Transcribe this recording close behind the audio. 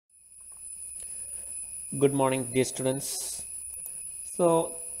Good morning, dear students.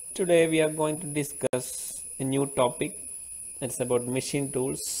 So, today we are going to discuss a new topic. It's about machine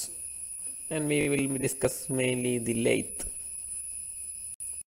tools, and we will discuss mainly the lathe.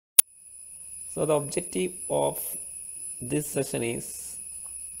 So, the objective of this session is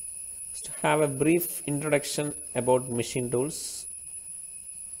to have a brief introduction about machine tools,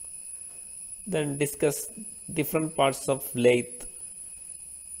 then discuss different parts of lathe,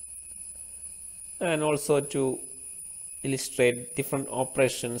 and also to illustrate different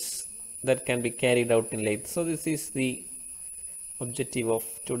operations that can be carried out in lathe. So this is the objective of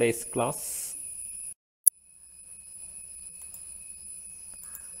today's class.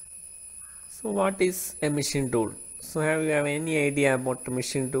 So what is a machine tool? So have you have any idea about a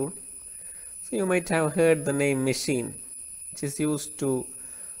machine tool? So you might have heard the name machine, which is used to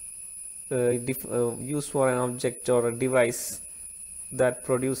use for an object or a device that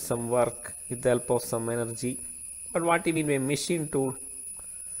produce some work with the help of some energy. But what do you mean by machine tool?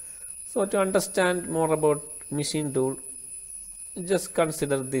 So to understand more about machine tool, just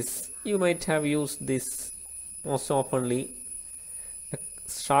consider this. You might have used this most oftenly, a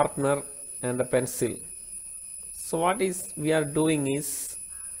sharpener and a pencil. So what is we are doing is,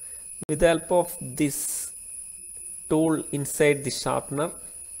 with the help of this tool inside the sharpener,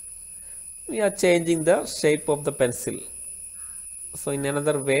 we are changing the shape of the pencil. So in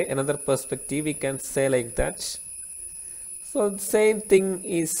another way, another perspective, we can say like that. So the same thing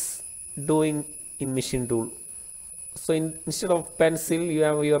is doing in machine tool. So instead of pencil, you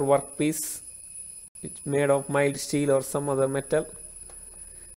have your workpiece, it's made of mild steel or some other metal,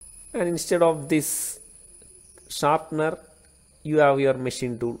 and instead of this sharpener, you have your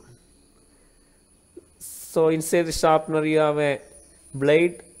machine tool. So inside the sharpener, you have a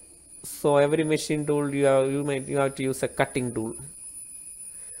blade. So every machine tool you have to use a cutting tool.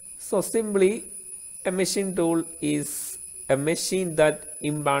 So simply, a machine tool is a machine that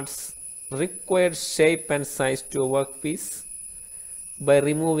imparts required shape and size to a workpiece by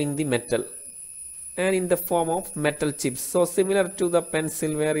removing the metal and in the form of metal chips. So similar to the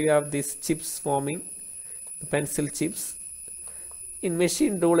pencil where you have these chips forming, the pencil chips. In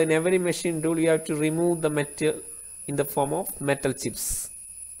machine tool, in every machine tool, you have to remove the metal in the form of metal chips.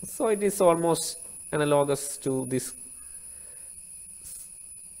 So it is almost analogous to this.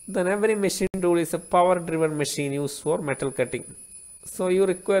 Then every machine tool is a power driven machine used for metal cutting. So you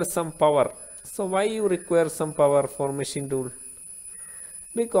require some power. So why you require some power for machine tool?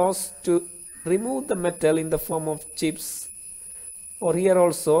 Because to remove the metal in the form of chips, or here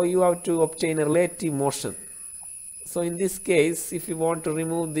also you have to obtain a relative motion. So in this case, if you want to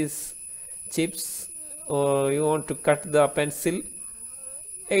remove these chips or you want to cut the pencil,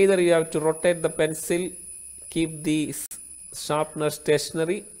 either you have to rotate the pencil, keep the sharpener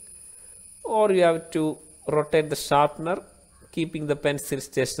stationary, or you have to rotate the sharpener, keeping the pencil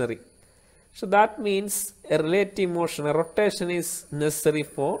stationary. So that means a relative motion, a rotation is necessary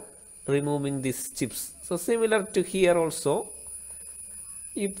for removing these chips. So similar to here also,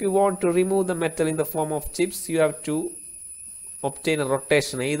 if you want to remove the metal in the form of chips, you have to obtain a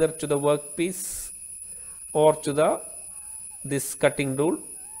rotation either to the workpiece or to this cutting tool,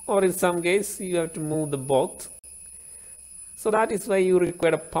 or in some case you have to move the both. So that is why you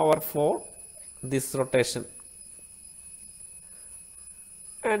require a power for this rotation.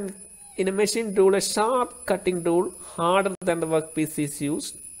 And in a machine tool, a sharp cutting tool harder than the workpiece is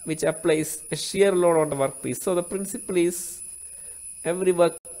used, which applies a shear load on the workpiece. So the principle is, every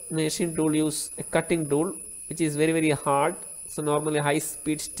machine tool use a cutting tool which is very hard. So normally high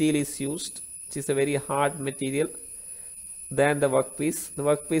speed steel is used, which is a very hard material than the workpiece. The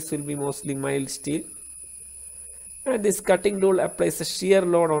workpiece will be mostly mild steel, and this cutting tool applies a shear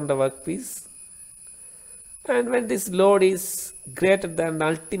load on the workpiece. And when this load is greater than the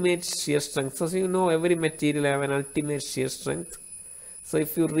ultimate shear strength, so you know every material have an ultimate shear strength. So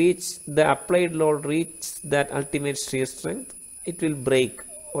if you reach the applied load, reach that ultimate shear strength, it will break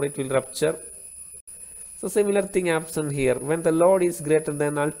or it will rupture. So similar thing happens here. When the load is greater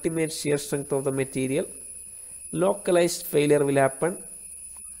than ultimate shear strength of the material, localized failure will happen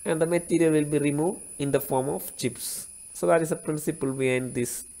and the material will be removed in the form of chips. So that is the principle behind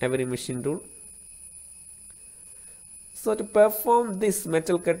this every machine tool. So to perform this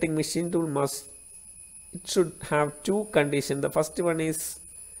metal cutting machine tool it should have two conditions. The first one is,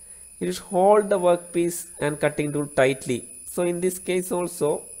 it should hold the workpiece and cutting tool tightly. So in this case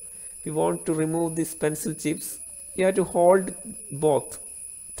also, if you want to remove these pencil chips, you have to hold both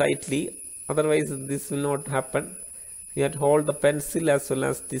tightly, otherwise this will not happen. You have to hold the pencil as well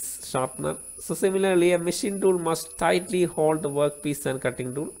as this sharpener. So similarly, a machine tool must tightly hold the workpiece and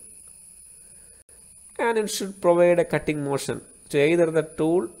cutting tool. and it should provide a cutting motion to either the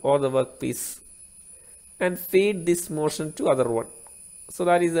tool or the workpiece and feed this motion to other one. So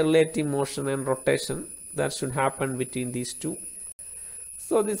that is the relative motion and rotation that should happen between these two.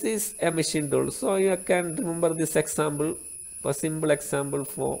 So this is a machine tool. So you can remember this example, a simple example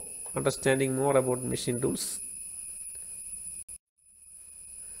for understanding more about machine tools.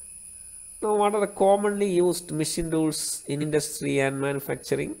 Now, what are the commonly used machine tools in industry and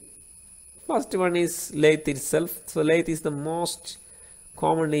manufacturing? First one is lathe itself. So lathe is the most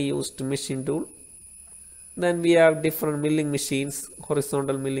commonly used machine tool. Then we have different milling machines,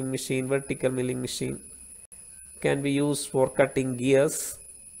 horizontal milling machine, vertical milling machine, can be used for cutting gears.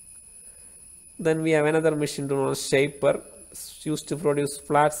 Then we have another machine tool known as shaper, used to produce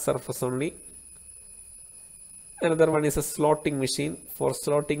flat surface only. Another one is a slotting machine for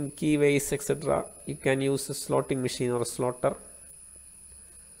slotting keyways, etc. You can use a slotting machine or a slotter.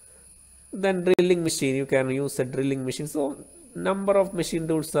 Then drilling machine, you can use a drilling machine. So number of machine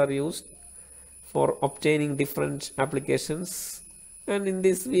tools are used for obtaining different applications, and in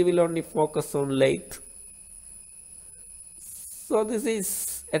this we will only focus on lathe. So this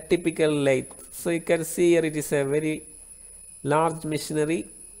is a typical lathe. So you can see here it is a very large machinery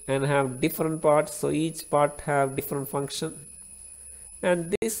and have different parts, so each part have different function.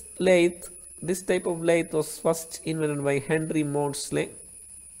 And this lathe, this type of lathe was first invented by Henry Maudslay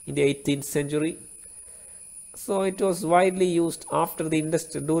in the 18th century. So it was widely used after the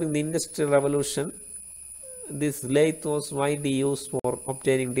during the Industrial Revolution. This lathe was widely used for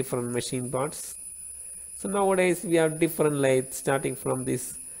obtaining different machine parts. So nowadays we have different lathes, starting from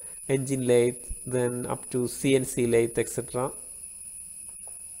this engine lathe, then up to CNC lathe, etc.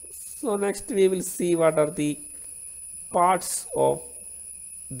 So next we will see what are the parts of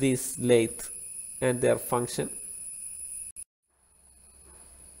this lathe and their function.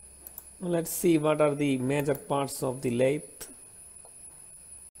 Let's see what are the major parts of the lathe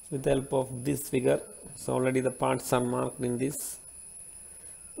with the help of this figure. So already the parts are marked in this.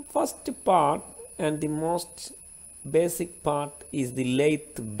 The first part and the most basic part is the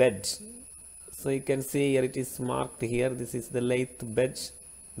lathe bed. So you can see here it is marked here. This is the lathe bed,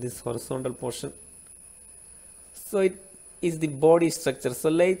 this horizontal portion. So it is the body structure. So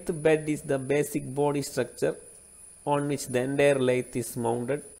lathe bed is the basic body structure on which the entire lathe is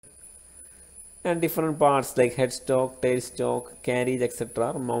mounted, and different parts like headstock, tailstock, carriage,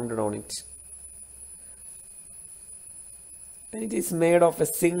 etc. are mounted on it. And it is made of a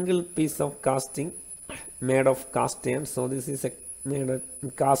single piece of casting, made of cast iron. So this is made of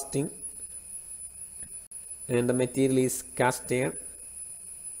casting, and the material is cast iron.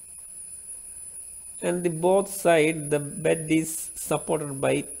 And the both side the bed is supported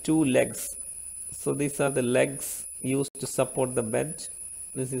by two legs. So these are the legs used to support the bed.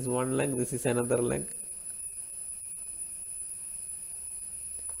 This is one leg, this is another leg.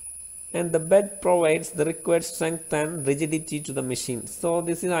 And the bed provides the required strength and rigidity to the machine. So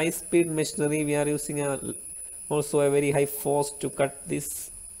this is high speed machinery. We are using also a very high force to cut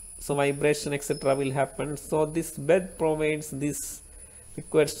this. So vibration, etc. will happen. So this bed provides this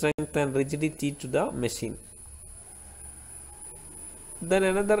required strength and rigidity to the machine. Then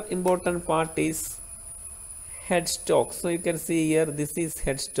another important part is headstock. So you can see here this is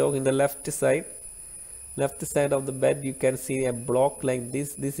headstock in the left side of the bed. You can see a block like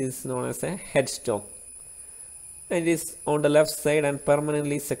this. This is known as a headstock, and it is on the left side and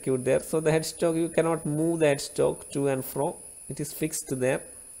permanently secured there. So the headstock, you cannot move the headstock to and fro, it is fixed there.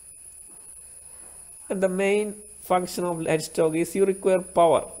 And the main function of headstock is you require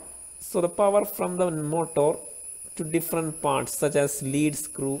power. So the power from the motor to different parts such as lead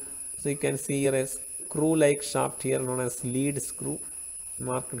screw. So you can see here a screw like shaft here known as lead screw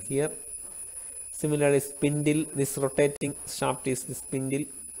marked here. Similarly spindle, this rotating shaft is the spindle,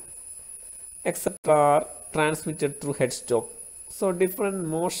 etc. are transmitted through headstock. So different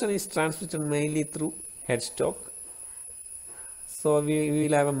motion is transmitted mainly through headstock. So we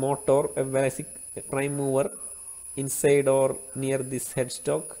will have a motor, a basic prime mover inside or near this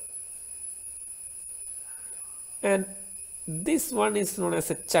headstock, and this one is known as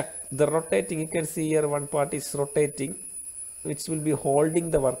a chuck. The rotating, you can see here one part is rotating, which will be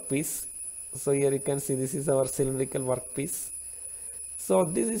holding the workpiece. So here you can see this is our cylindrical workpiece. So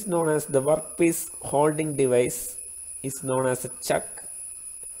this is known as the workpiece holding device, is known as a chuck,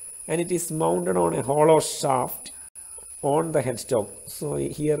 and it is mounted on a hollow shaft on the headstock. So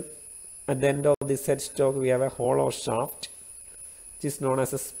here at the end of this headstock we have a hollow shaft which is known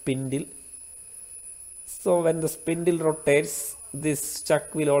as a spindle. So when the spindle rotates, this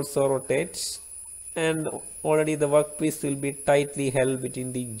chuck will also rotate, and already the workpiece will be tightly held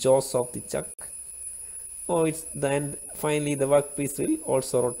between the jaws of the chuck. Oh, it's then finally the workpiece will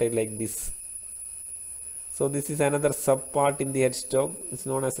also rotate like this. So this is another sub part in the headstock. It's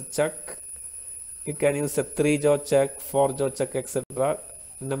known as a chuck. You can use a 3-jaw chuck, 4-jaw chuck, etc.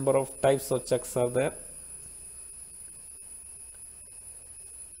 Number of types of chucks are there.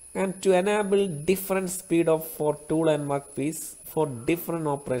 And to enable different speed of for tool and workpiece for different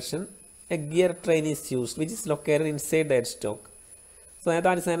operation, a gear train is used, which is located inside the headstock. So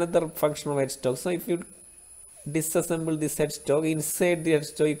that is another function of headstock. So if you disassemble this headstock, inside the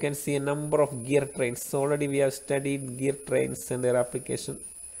headstock you can see a number of gear trains. So already we have studied gear trains and their application.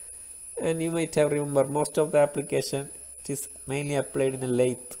 And you might have remembered most of the application it is mainly applied in a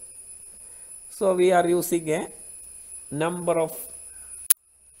lathe. So we are using a number of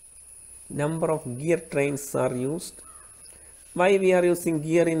gear trains are used. Why we are using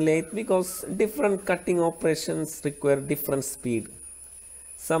gear in lathe? Because different cutting operations require different speed.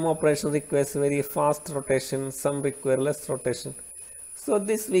 Some operation requires very fast rotation, some require less rotation. So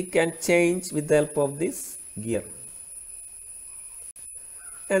this we can change with the help of this gear.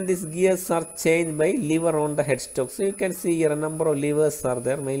 And these gears are changed by lever on the headstock. So you can see here a number of levers are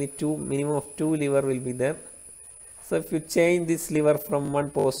there. Mainly minimum of 2 lever will be there. So if you change this lever from one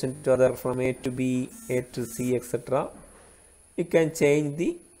position to other, from A to B, A to C, etc., you can change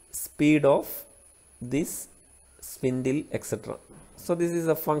the speed of this spindle, etc. So this is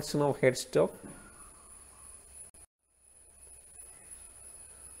a function of headstock.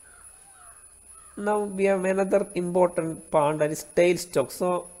 Now we have another important part, that is tailstock.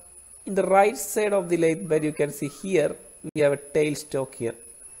 So in the right side of the lathe bed, you can see here we have a tailstock here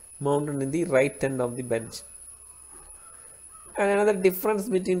mounted in the right end of the bench. And another difference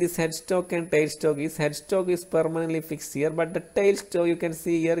between this headstock and tailstock is permanently fixed here, but the tailstock you can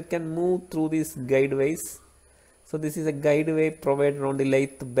see here, it can move through these guideways. So this is a guideway provided on the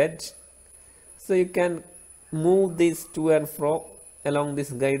lathe bed. So you can move this to and fro along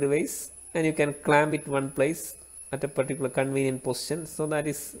these guideways, and you can clamp it one place at a particular convenient position. So that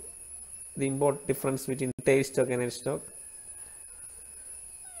is the important difference between tailstock and headstock.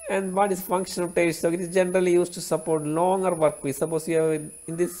 And what is function of tailstock? It is generally used to support longer workpiece. Suppose you have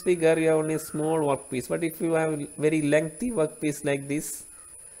in this figure you have only a small workpiece, but if you have very lengthy workpiece like this,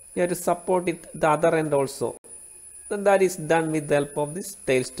 you have to support it the other end also. Then that is done with the help of this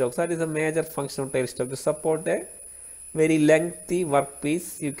tailstock. So that is a major function of tailstock. To support a very lengthy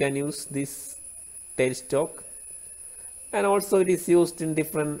workpiece, you can use this tailstock. And also it is used in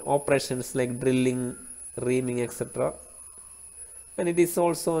different operations like drilling, reaming, etc. And it is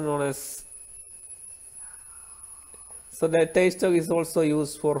also known as, so the tailstock is also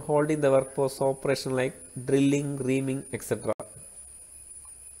used for holding the workforce operation like drilling, reaming, etc.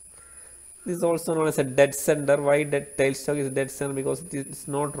 This is also known as a dead center. Why that tailstock is dead center? Because it is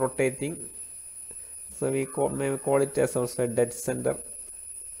not rotating. So we may call it as also a dead center.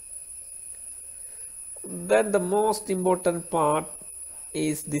 Then the most important part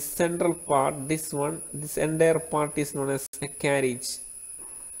is this central part. This entire part is known as a carriage.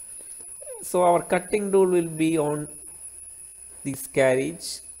 So our cutting tool will be on this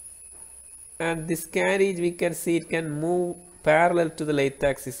carriage, and this carriage we can see it can move parallel to the lathe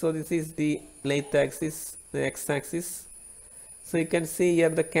axis. So this is the lathe axis, the x-axis. So you can see here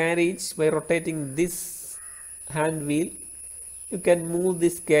the carriage, by rotating this hand wheel, you can move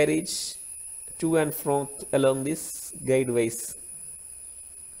this carriage to and from along these guideways.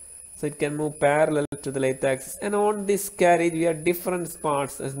 So it can move parallel to the lathe axis. And on this carriage we have different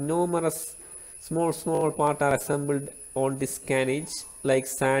parts, as numerous small parts are assembled on this carriage, like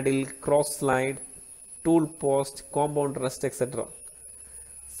saddle, cross slide, tool post, compound rest, etc.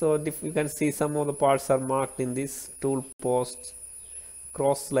 So if you can see some of the parts are marked in this: tool post,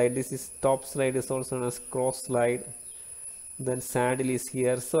 cross slide, this is top slide, is also known as cross slide, then saddle is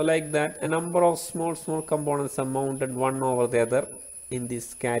here. So like that, a number of small components are mounted one over the other in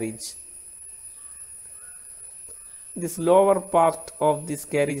this carriage. This lower part of this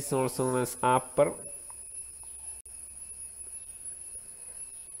carriage is also known as upper.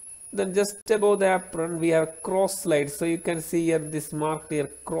 Then just above the apron we have cross slide. So you can see here this marked here,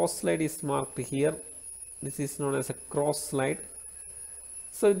 cross slide is marked here. This is known as a cross slide.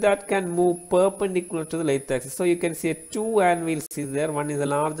 So that can move perpendicular to the lathe axis. So you can see 2 hand wheels is there. One is a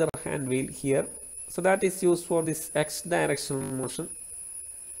larger hand wheel here. So that is used for this x directional motion.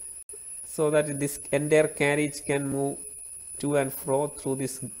 So that this entire carriage can move to and fro through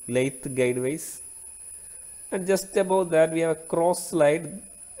this lathe guideways. And just above that we have a cross slide.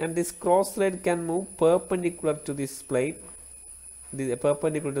 And this cross slide can move perpendicular to this plate,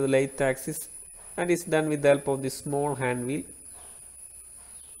 perpendicular to the lathe axis, and is done with the help of this small hand wheel.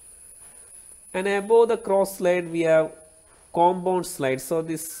 And above the cross slide we have compound slide. So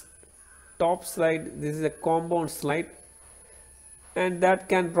this top slide, this is a compound slide, and that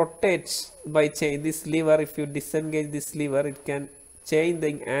can rotate by change this lever. If you disengage this lever, it can change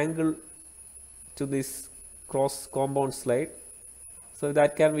the angle to this cross compound slide. So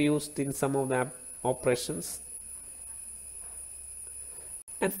that can be used in some of the operations.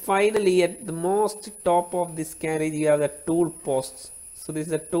 And finally, at the most top of this carriage you have the tool post. So this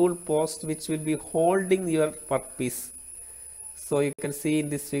is a tool post which will be holding your workpiece. So you can see in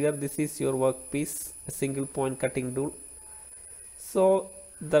this figure, this is your workpiece, a single point cutting tool. So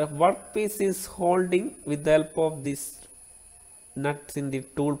the workpiece is holding with the help of this nuts in the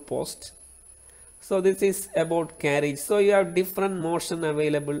tool post. So this is about carriage. So you have different motion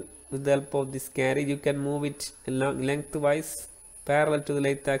available with the help of this carriage. You can move it lengthwise parallel to the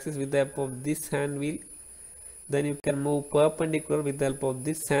lathe axis with the help of this hand wheel. Then you can move perpendicular with the help of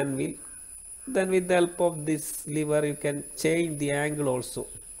this hand wheel. Then with the help of this lever you can change the angle also.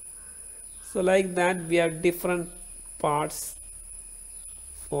 So like that we have different parts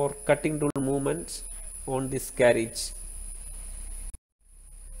for cutting tool movement on this carriage.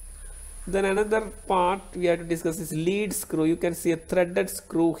 Then another part we have to discuss is lead screw. You can see a threaded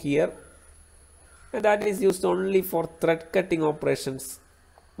screw here, and that is used only for thread cutting operations.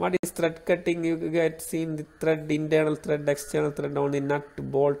 What is thread cutting? You get seen the thread, internal thread, external thread on the nut,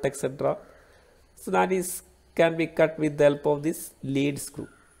 bolt, etc. So that is can be cut with the help of this lead screw.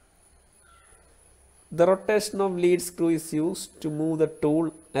 The rotation of lead screw is used to move the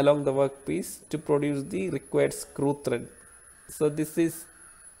tool along the workpiece to produce the required screw thread. So this is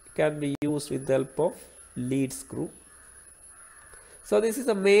can be used with the help of lead screw. So this is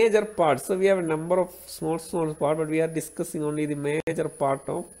a major part. So we have a number of small part, but we are discussing only the major part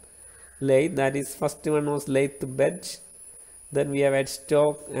of lathe. That is, first one was lathe bed, then we have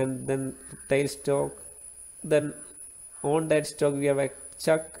headstock and then tailstock, then on that stock we have a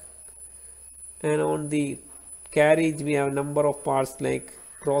chuck, and on the carriage we have a number of parts like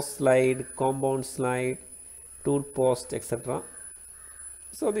cross slide, compound slide, tool post, etc.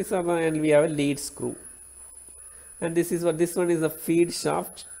 So these are the, and we have a lead screw, and this is what this one is a feed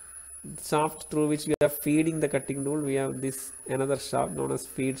shaft through which we are feeding the cutting tool. We have this another shaft known as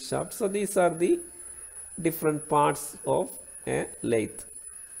feed shaft. So these are the different parts of a lathe.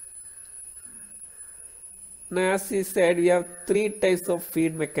 Now, as he said, we have three types of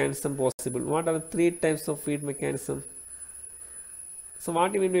feed mechanism possible. What are the three types of feed mechanism? So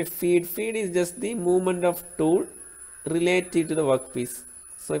what do you mean by feed? Feed is just the movement of tool relative to the workpiece.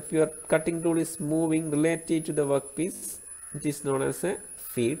 So if your cutting tool is moving relative to the workpiece, it is known as a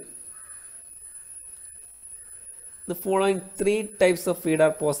feed. The following three types of feed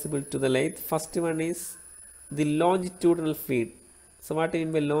are possible to the lathe. First one is the longitudinal feed. So what do you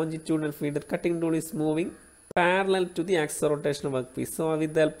mean by longitudinal feed? The cutting tool is moving parallel to the axis rotation workpiece. So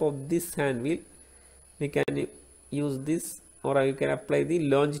with the help of this hand wheel, we can use this, or you can apply the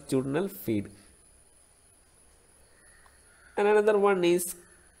longitudinal feed. And another one is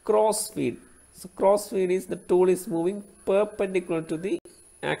cross feed. So cross feed is the tool is moving perpendicular to the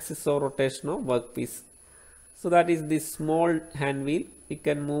axis of rotation of workpiece. So that is this small hand wheel. You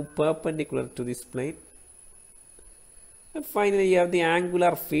can move perpendicular to this plane. And finally you have the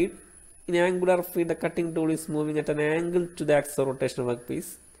angular feed. In angular feed, the cutting tool is moving at an angle to the axis of rotation of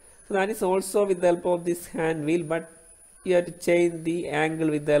workpiece. So that is also with the help of this hand wheel, but you have to change the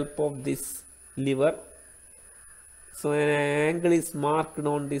angle with the help of this lever. So an angle is marked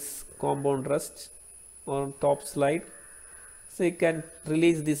on this compound rest or top slide. So you can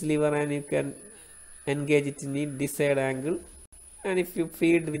release this lever and you can engage it in the desired angle. And if you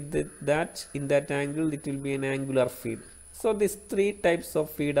feed with that in that angle, it will be an angular feed. So these three types of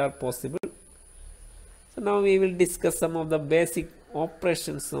feed are possible. So now we will discuss some of the basic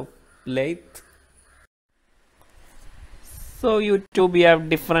operations of lathe. So YouTube, we have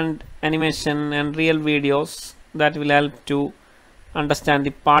different animation and real videos that will help to understand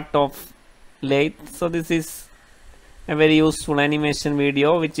the part of lathe. So this is a very useful animation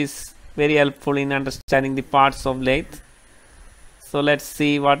video which is very helpful in understanding the parts of lathe. So let's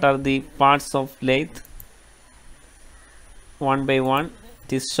see what are the parts of lathe one by one.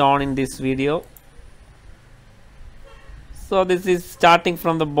 It is shown in this video. So this is starting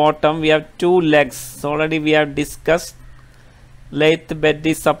from the bottom. We have two legs. So already we have discussed lathe bed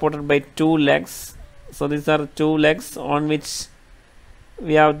is supported by two legs. So these are two legs on which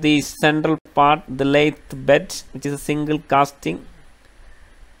we have the central part, the lathe bed, which is a single casting,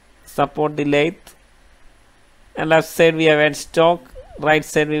 support the lathe. And left side we have headstock, right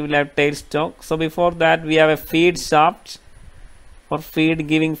side we will have tailstock. So before that we have a feed shaft or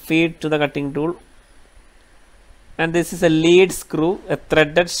giving feed to the cutting tool. And this is a lead screw, a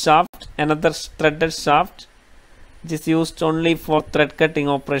threaded shaft, another threaded shaft which is used only for thread cutting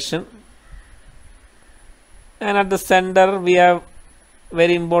operation. And at the center we have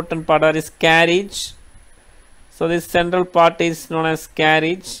very important part, that is carriage. So this central part is known as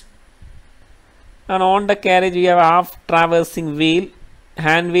carriage, and on the carriage we have a half traversing wheel,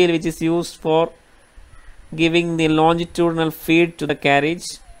 hand wheel, which is used for giving the longitudinal feed to the carriage,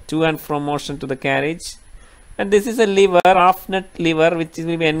 to and from motion to the carriage. And this is a lever, half nut lever, which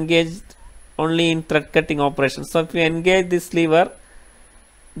will be engaged only in thread cutting operation. So if you engage this lever,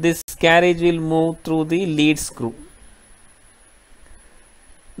 this carriage will move through the lead screw.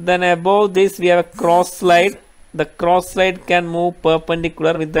 Then above this we have a cross slide. The cross slide can move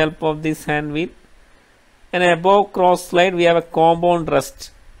perpendicular with the help of this hand wheel. And above cross slide we have a compound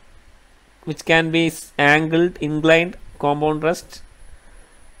rest, which can be angled, inclined compound rest.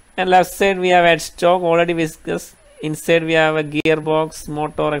 And left side we have headstock, already discussed. Inside we have a gearbox,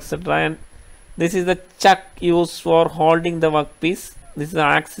 motor, etc. And this is the chuck used for holding the workpiece. This is the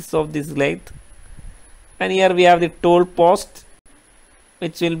axis of this lathe. And here we have the tool post,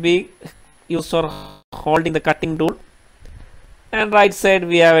 which will be used for holding the cutting tool. And right side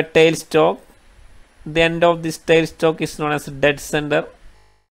we have a tailstock. The end of this tailstock is known as dead center.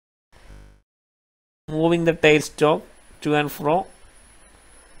 Moving the tailstock to and fro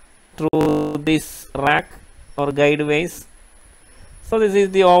through this rack or guideways. So this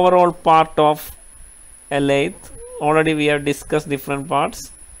is the overall part of a lathe. Already we have discussed different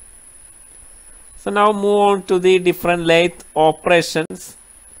parts. So now move on to the different lathe operations.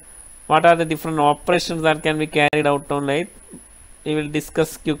 What are the different operations that can be carried out on lathe? We will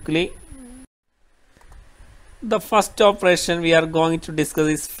discuss quickly. The first operation we are going to discuss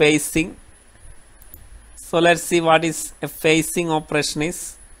is facing. So let's see what is a facing operation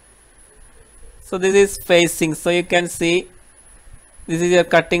is. So this is facing. So you can see this is your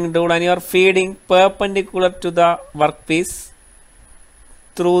cutting tool and you are feeding perpendicular to the workpiece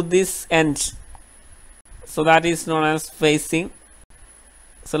through this end. So that is known as facing.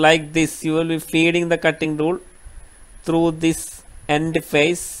 So like this, you will be feeding the cutting tool through this end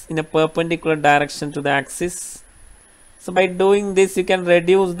face in a perpendicular direction to the axis. So by doing this, you can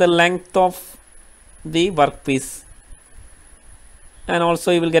reduce the length of the workpiece. And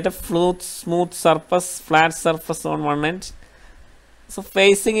also you will get a smooth surface, flat surface on one end. So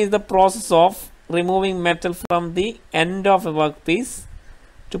facing is the process of removing metal from the end of a workpiece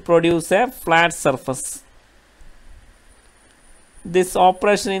to produce a flat surface. This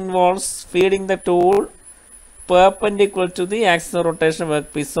operation involves feeding the tool perpendicular to the axis of rotation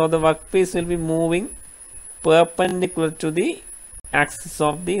workpiece. So the workpiece will be moving perpendicular to the axis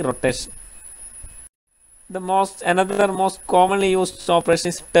of the rotation. Another most commonly used operation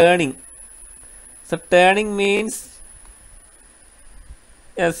is turning. So turning means,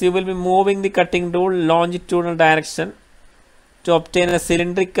 yes, you will be moving the cutting tool longitudinal direction to obtain a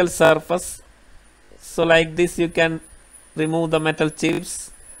cylindrical surface. So like this, you can remove the metal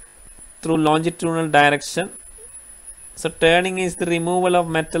chips through longitudinal direction. So turning is the removal of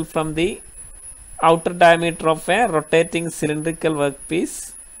metal from the outer diameter of a rotating cylindrical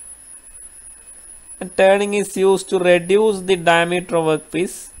workpiece. And turning is used to reduce the diameter of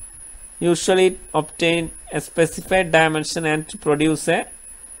workpiece, usually obtain a specified dimension and to produce a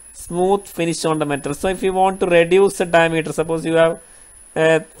smooth finish on the metal. So if you want to reduce the diameter, suppose you have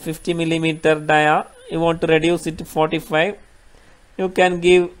a 50 millimeter dia, you want to reduce it to 45, you can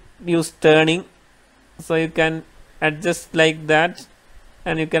use turning. So you can adjust like that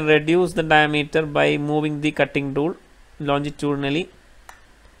and you can reduce the diameter by moving the cutting tool longitudinally.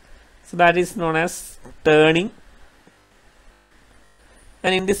 So that is known as turning.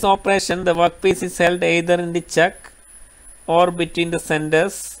 And in this operation, the workpiece is held either in the chuck or between the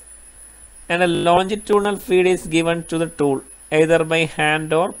centers, and a longitudinal feed is given to the tool either by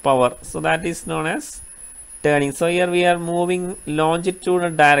hand or power. So that is known as turning. So here we are moving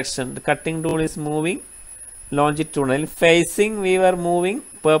longitudinal direction. The cutting tool is moving longitudinal. Facing we were moving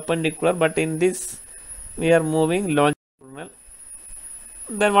perpendicular, but in this we are moving longitudinal.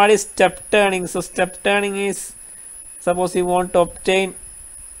 Then what is step turning? So step turning is, suppose you want to obtain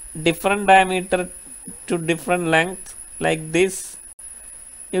different diameter to different length like this,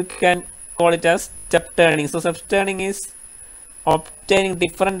 you can call it as step turning. So step turning is obtaining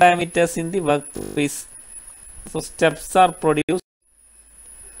different diameters in the workpiece. So steps are produced.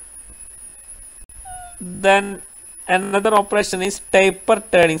 Then another operation is taper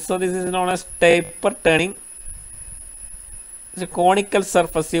turning. So this is known as taper turning. It's a conical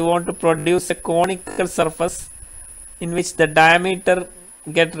surface. You want to produce a conical surface in which the diameter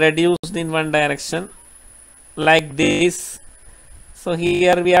get reduced in one direction like this. So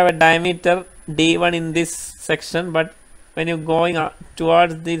here we have a diameter d1 in this section, but when you're going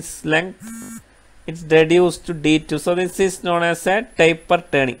towards this length, it's reduced to d2. So this is known as a taper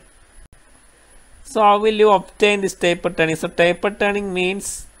turning. So how will you obtain this taper turning? So taper turning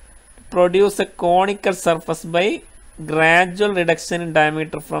means produce a conical surface by gradual reduction in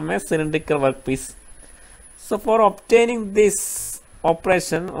diameter from a cylindrical workpiece. So for obtaining this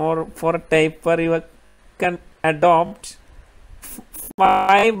operation or for a taper, you can adopt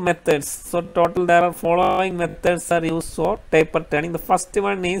 5 methods. So total there are following methods are used for taper turning. The first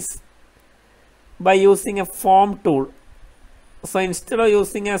one is by using a form tool. So instead of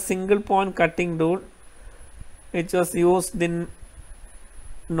using a single point cutting tool which was used in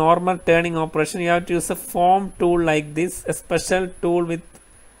normal turning operation, you have to use a form tool like this, a special tool with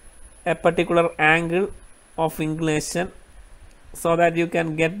a particular angle of inclination, so that you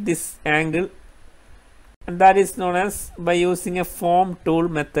can get this angle, and that is known as by using a form tool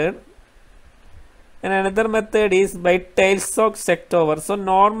method. And another method is by tailstock set over. So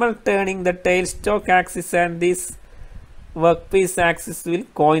normal turning, the tailstock axis and this workpiece axis will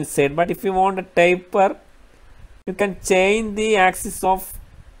coincide, but if you want a taper, you can change the axis of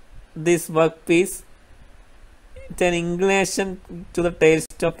this workpiece at an inclination to the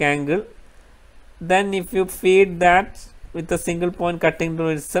tailstock angle. Then if you feed that with a single point cutting tool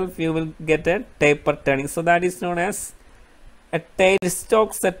itself, you will get a taper turning. So that is known as a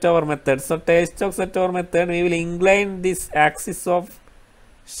tailstock set over method. So tailstock set over method, we will incline this axis of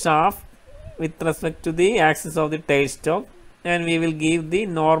shaft with respect to the axis of the tailstock, and we will give the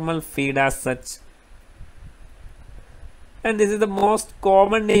normal feed as such. And this is the most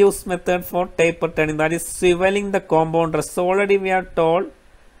commonly used method for taper turning, that is swiveling the compound rest. So already we are told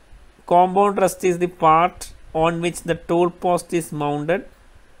compound rest is the part on which the tool post is mounted,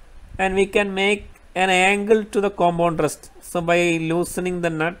 and we can make an angle to the compound rest. So by loosening the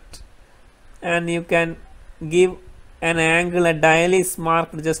nut, and you can give an angle, a dial is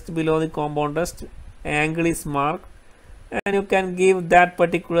marked just below the compound rest, angle is marked, and you can give that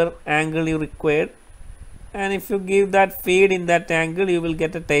particular angle you require, and if you give that feed in that angle, you will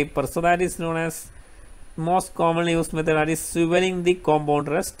get a taper. So that is known as most commonly used method, that is swiveling the compound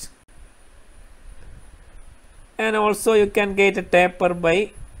rest. And also you can get a taper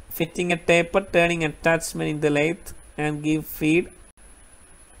by fitting a taper turning attachment in the lathe and give feed.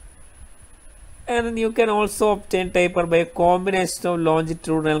 And you can also obtain taper by a combination of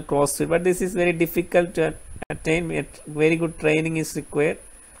longitudinal cross feed, but this is very difficult to attain. Very good training is required.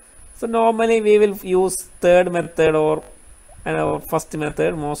 So normally we will use third method or first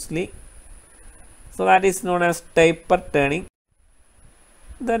method mostly. So that is known as taper turning.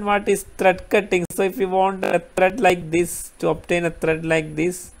 Then what is thread cutting? So if you want a thread like this, to obtain a thread like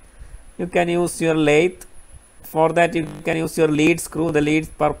this, you can use your lathe. For that you can use your lead screw. The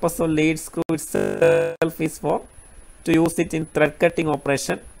purpose of lead screw itself is to use it in thread cutting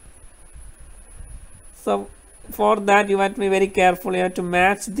operation. So for that you have to be very careful. You have to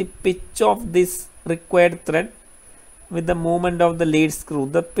match the pitch of this required thread with the movement of the lead screw.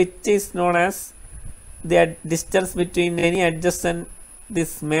 The pitch is known as the distance between any adjacent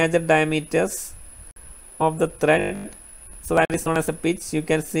this major diameters of the thread. So that is known as a pitch. You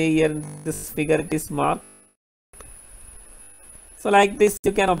can see here in this figure it is marked. So like this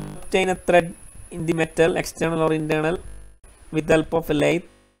you can obtain a thread in the metal, external or internal, with the help of a lathe.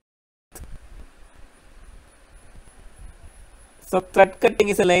 So thread cutting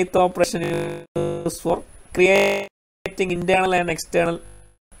is a lathe operation used for creating internal and external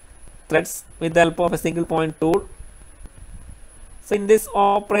threads with the help of a single point tool. So in this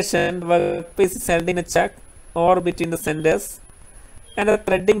operation, the workpiece is held in a chuck or between the centers, and the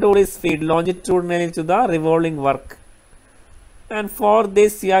threading tool is fed longitudinally to the revolving work. And for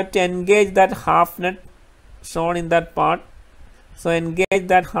this you have to engage that half nut shown in that part. So engage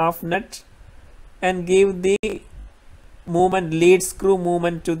that half nut and give the movement, lead screw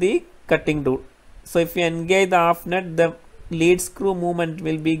movement to the cutting tool. So if you engage the half nut, the lead screw movement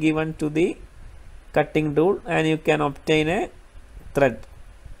will be given to the cutting tool, and you can obtain a thread.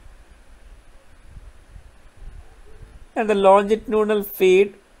 And the longitudinal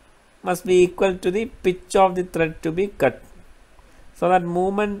feed must be equal to the pitch of the thread to be cut. So that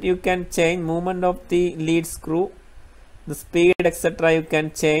movement you can change, movement of the lead screw, the speed etc. you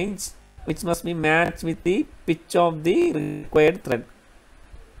can change, which must be matched with the pitch of the required thread.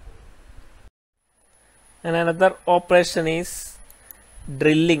 And another operation is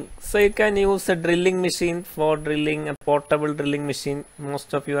drilling. So you can use a drilling machine for drilling, a portable drilling machine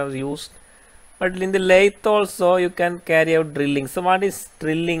most of you have used, But in the lathe also you can carry out drilling. So what is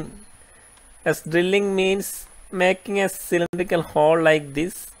drilling? As drilling means making a cylindrical hole like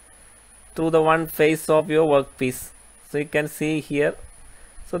this through the one face of your workpiece. So you can see here.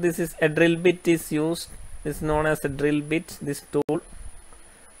 So this is a drill bit is used. This is known as a drill bit, this tool.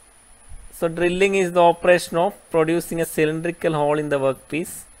 So drilling is the operation of producing a cylindrical hole in the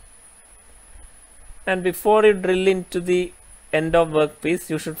workpiece. And before you drill into the end of workpiece,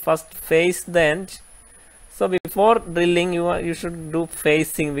 you should first face the end. So before drilling, you should do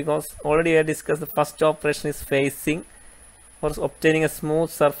facing, because already I discussed the first operation is facing. For obtaining a smooth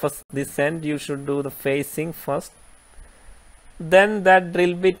surface this end, you should do the facing first. Then that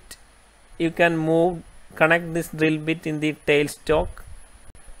drill bit you can connect this drill bit in the tailstock,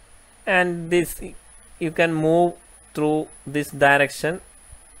 and this you can move through this direction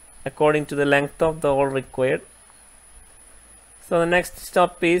according to the length of the hole required. So the next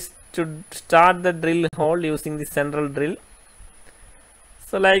step is to start the drill hole using the central drill.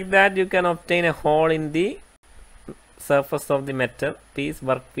 So like that you can obtain a hole in the surface of the metal piece,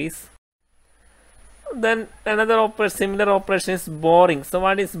 workpiece. Then another similar operation is boring. So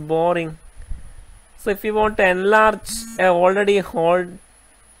what is boring? So if you want to enlarge a already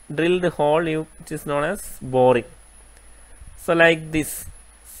drilled hole, which is known as boring. So like this.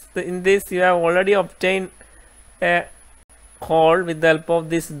 So in this you have already obtained a hole with the help of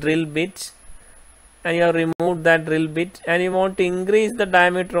this drill bit, and you have removed that drill bit, and you want to increase the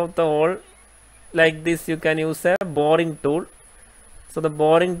diameter of the hole. Like this you can use a boring tool. So the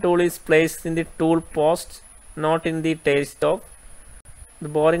boring tool is placed in the tool post, not in the tailstock. The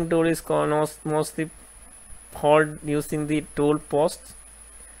boring tool is mostly held using the tool post,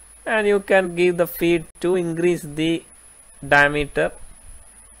 and you can give the feed to increase the diameter.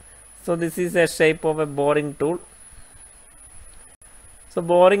 So this is a shape of a boring tool. So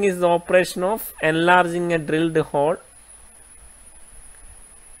boring is the operation of enlarging a drilled hole,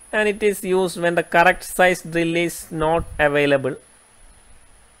 and it is used when the correct size drill is not available.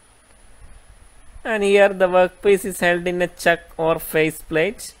 And here the workpiece is held in a chuck or face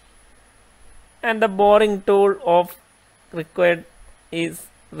plate, and the boring tool of required is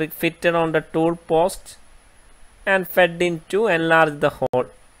fitted on the tool post and fed in to enlarge the hole.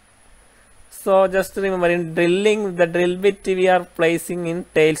 So just remember, in drilling, the drill bit we are placing in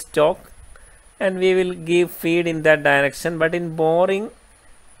tailstock, and we will give feed in that direction. But in boring,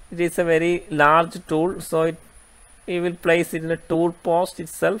 it is a very large tool, so we will place it in a tool post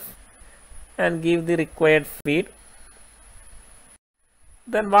itself and give the required feed.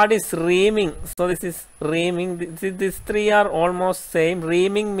 Then what is reaming? So this is reaming. These three are almost same.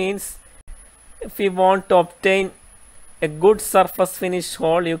 Reaming means if you want to obtain a good surface finish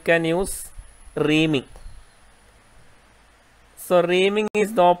hole, you can use reaming. So reaming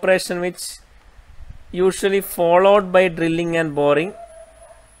is the operation which usually followed by drilling and boring.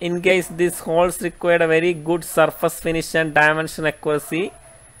 In case these holes require a very good surface finish and dimension accuracy,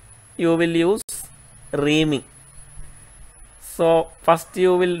 you will use reaming. So first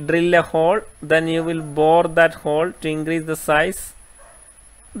you will drill a hole, then you will bore that hole to increase the size.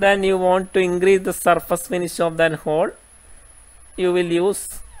 Then you want to increase the surface finish of that hole, you will use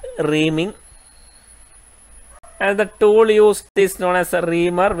reaming. And the tool used is known as a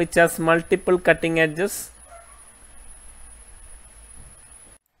reamer, which has multiple cutting edges.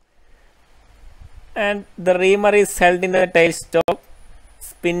 And the reamer is held in the tailstock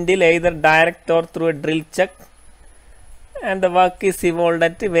spindle, either direct or through a drill chuck, and the work is evolved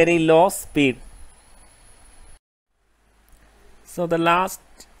at a very low speed. So the last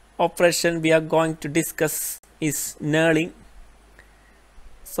operation we are going to discuss is knurling.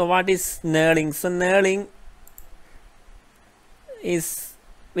 So what is knurling? So knurling is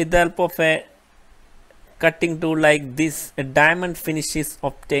with the help of a cutting tool like this, a diamond finish is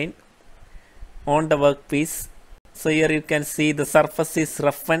obtained on the workpiece. So here you can see the surface is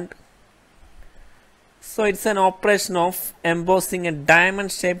roughened. So it's an operation of embossing a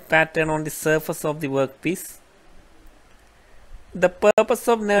diamond shaped pattern on the surface of the workpiece. The purpose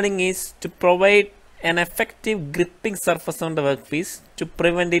of knurling is to provide an effective gripping surface on the workpiece to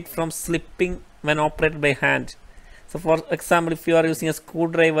prevent it from slipping when operated by hand. So for example, if you are using a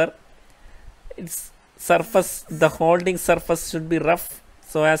screwdriver, the holding surface should be rough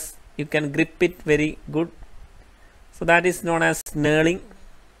so as you can grip it very good. So that is known as knurling.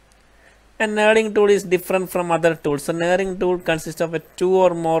 And knurling tool is different from other tools. So knurling tool consists of 2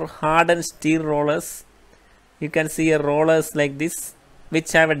 or more hardened steel rollers. You can see rollers like this,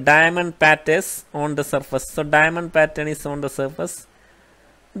 which have a diamond patterns on the surface. So diamond pattern is on the surface.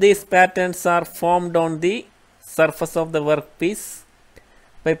 These patterns are formed on the surface of the workpiece,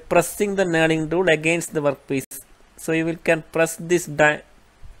 by pressing the knurling tool against the workpiece. So you can press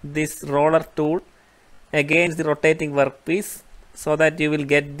this roller tool against the rotating workpiece so that you will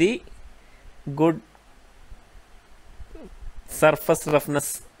get the good surface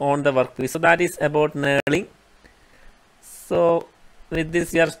roughness on the workpiece. So that is about knurling. So with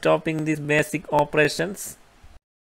this we are stopping these basic operations.